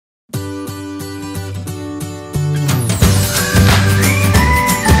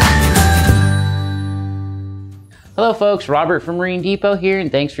Hello folks, Robert from Marine Depot here,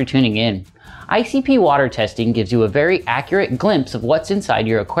 and thanks for tuning in. ICP water testing gives you a very accurate glimpse of what's inside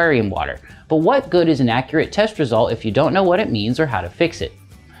your aquarium water, but what good is an accurate test result if you don't know what it means or how to fix it?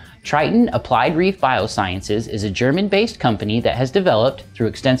 TRITON Applied Reef Biosciences is a German-based company that has developed, through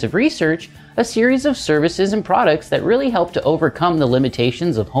extensive research, a series of services and products that really help to overcome the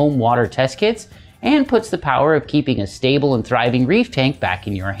limitations of home water test kits and puts the power of keeping a stable and thriving reef tank back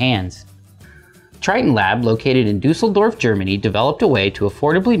in your hands. TRITON Lab, located in Dusseldorf, Germany, developed a way to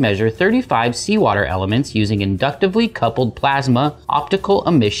affordably measure 35 seawater elements using inductively coupled plasma optical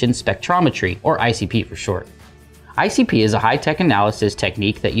emission spectrometry, or ICP for short. ICP is a high-tech analysis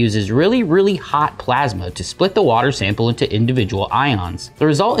technique that uses really hot plasma to split the water sample into individual ions. The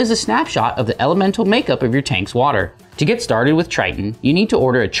result is a snapshot of the elemental makeup of your tank's water. To get started with TRITON, you need to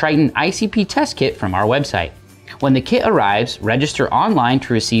order a TRITON ICP test kit from our website. When the kit arrives, register online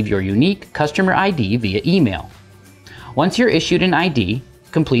to receive your unique customer ID via email. Once you're issued an ID,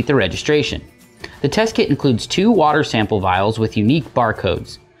 complete the registration. The test kit includes 2 water sample vials with unique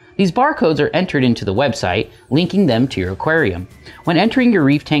barcodes. These barcodes are entered into the website, linking them to your aquarium. When entering your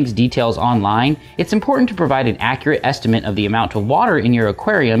reef tank's details online, it's important to provide an accurate estimate of the amount of water in your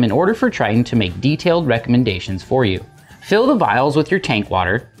aquarium in order for TRITON to make detailed recommendations for you. Fill the vials with your tank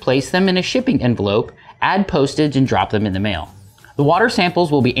water, place them in a shipping envelope, add postage, and drop them in the mail. The water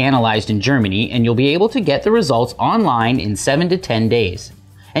samples will be analyzed in Germany, and you'll be able to get the results online in 7 to 10 days.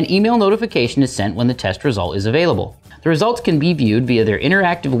 An email notification is sent when the test result is available. The results can be viewed via their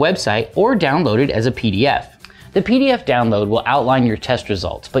interactive website or downloaded as a PDF. The PDF download will outline your test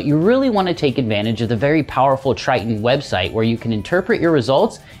results, but you really want to take advantage of the very powerful TRITON website where you can interpret your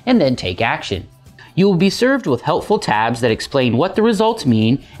results and then take action. You will be served with helpful tabs that explain what the results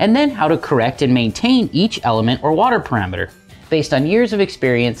mean and then how to correct and maintain each element or water parameter. Based on years of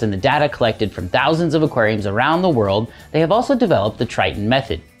experience and the data collected from thousands of aquariums around the world, they have also developed the TRITON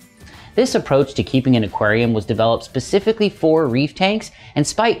Method. This approach to keeping an aquarium was developed specifically for reef tanks, and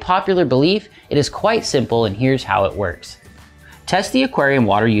despite popular belief, it is quite simple, and here's how it works. Test the aquarium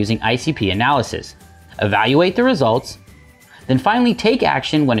water using ICP analysis. Evaluate the results. Then finally take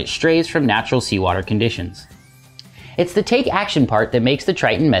action when it strays from natural seawater conditions. It's the take action part that makes the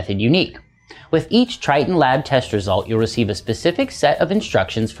TRITON method unique. With each TRITON Lab test result, you'll receive a specific set of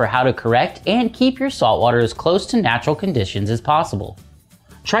instructions for how to correct and keep your saltwater as close to natural conditions as possible.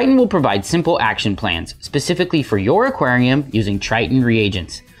 TRITON will provide simple action plans, specifically for your aquarium using TRITON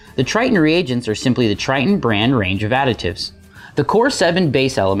Reagents. The TRITON Reagents are simply the TRITON brand range of additives. The Core7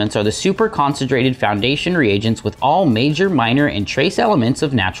 base elements are the super concentrated foundation reagents with all major, minor, and trace elements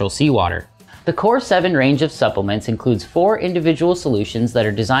of natural seawater. The Core7 range of supplements includes 4 individual solutions that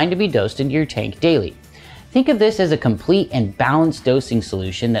are designed to be dosed into your tank daily. Think of this as a complete and balanced dosing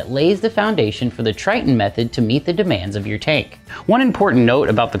solution that lays the foundation for the TRITON method to meet the demands of your tank. One important note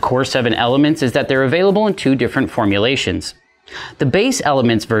about the Core7 elements is that they're available in 2 different formulations. The base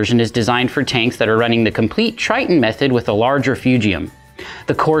elements version is designed for tanks that are running the complete TRITON method with a large refugium.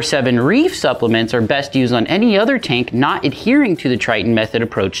 The Core7 Reef supplements are best used on any other tank not adhering to the TRITON method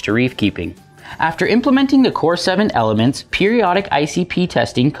approach to reef keeping. After implementing the Core7 elements, periodic ICP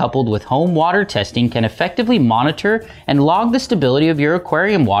testing coupled with home water testing can effectively monitor and log the stability of your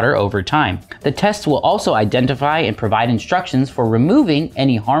aquarium water over time. The tests will also identify and provide instructions for removing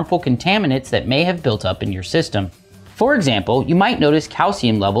any harmful contaminants that may have built up in your system. For example, you might notice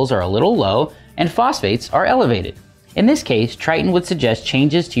calcium levels are a little low and phosphates are elevated. In this case, TRITON would suggest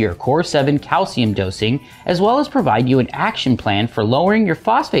changes to your Core7 calcium dosing, as well as provide you an action plan for lowering your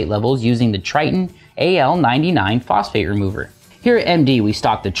phosphate levels using the TRITON AL99 phosphate remover. Here at MD, we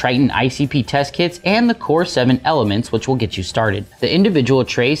stock the TRITON ICP test kits and the Core7 elements, which will get you started. The individual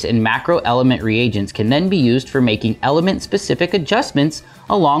trace and macro element reagents can then be used for making element-specific adjustments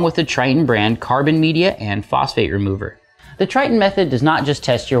along with the TRITON brand carbon media and phosphate remover. The TRITON method does not just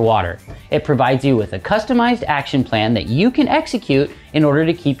test your water. It provides you with a customized action plan that you can execute in order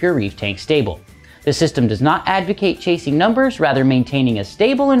to keep your reef tank stable. The system does not advocate chasing numbers, rather maintaining a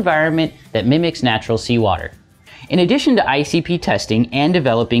stable environment that mimics natural seawater. In addition to ICP testing and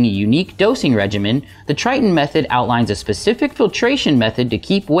developing a unique dosing regimen, the TRITON method outlines a specific filtration method to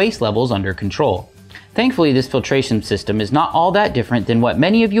keep waste levels under control. Thankfully, this filtration system is not all that different than what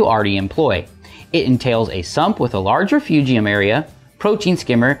many of you already employ. It entails a sump with a large refugium area, protein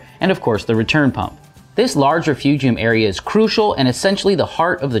skimmer, and of course the return pump. This large refugium area is crucial and essentially the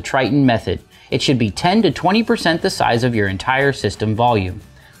heart of the TRITON method. It should be 10 to 20% the size of your entire system volume.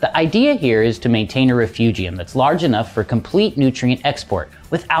 The idea here is to maintain a refugium that's large enough for complete nutrient export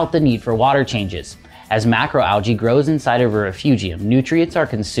without the need for water changes. As macroalgae grows inside of a refugium, nutrients are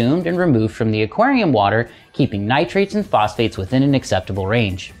consumed and removed from the aquarium water, keeping nitrates and phosphates within an acceptable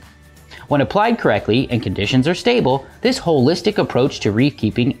range. When applied correctly and conditions are stable, this holistic approach to reef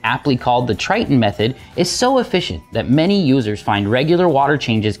keeping, aptly called the TRITON Method, is so efficient that many users find regular water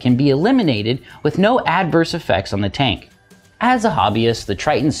changes can be eliminated with no adverse effects on the tank. As a hobbyist, the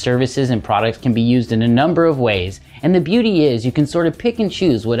TRITON services and products can be used in a number of ways, and the beauty is you can sort of pick and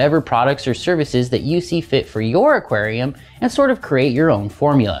choose whatever products or services that you see fit for your aquarium and sort of create your own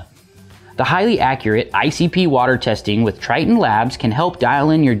formula. The highly accurate ICP water testing with TRITON Labs can help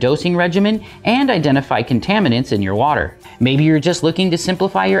dial in your dosing regimen and identify contaminants in your water. Maybe you're just looking to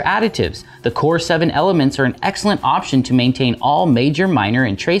simplify your additives. The Core7 Elements are an excellent option to maintain all major, minor,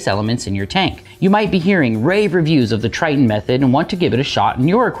 and trace elements in your tank. You might be hearing rave reviews of the TRITON Method and want to give it a shot in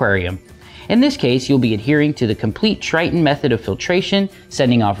your aquarium. In this case, you'll be adhering to the complete TRITON method of filtration,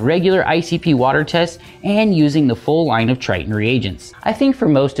 sending off regular ICP water tests, and using the full line of TRITON reagents. I think for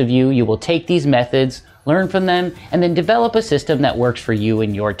most of you, you will take these methods, learn from them, and then develop a system that works for you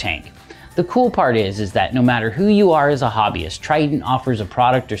and your tank. The cool part is that no matter who you are as a hobbyist, TRITON offers a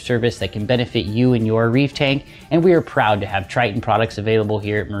product or service that can benefit you and your reef tank, and we are proud to have TRITON products available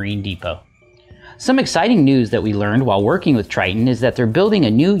here at Marine Depot. Some exciting news that we learned while working with TRITON is that they're building a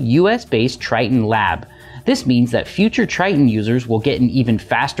new US-based TRITON lab. This means that future TRITON users will get an even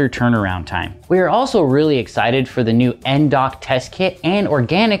faster turnaround time. We are also really excited for the new NDOC test kit and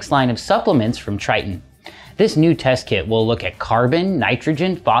organics line of supplements from TRITON. This new test kit will look at carbon,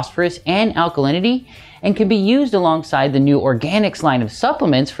 nitrogen, phosphorus, and alkalinity, and can be used alongside the new organics line of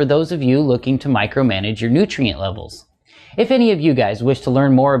supplements for those of you looking to micromanage your nutrient levels. If any of you guys wish to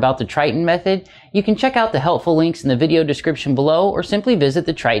learn more about the TRITON method, you can check out the helpful links in the video description below or simply visit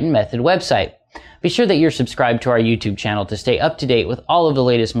the TRITON Method website. Be sure that you're subscribed to our YouTube channel to stay up to date with all of the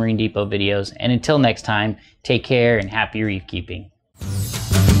latest Marine Depot videos, and until next time, take care and happy reef keeping.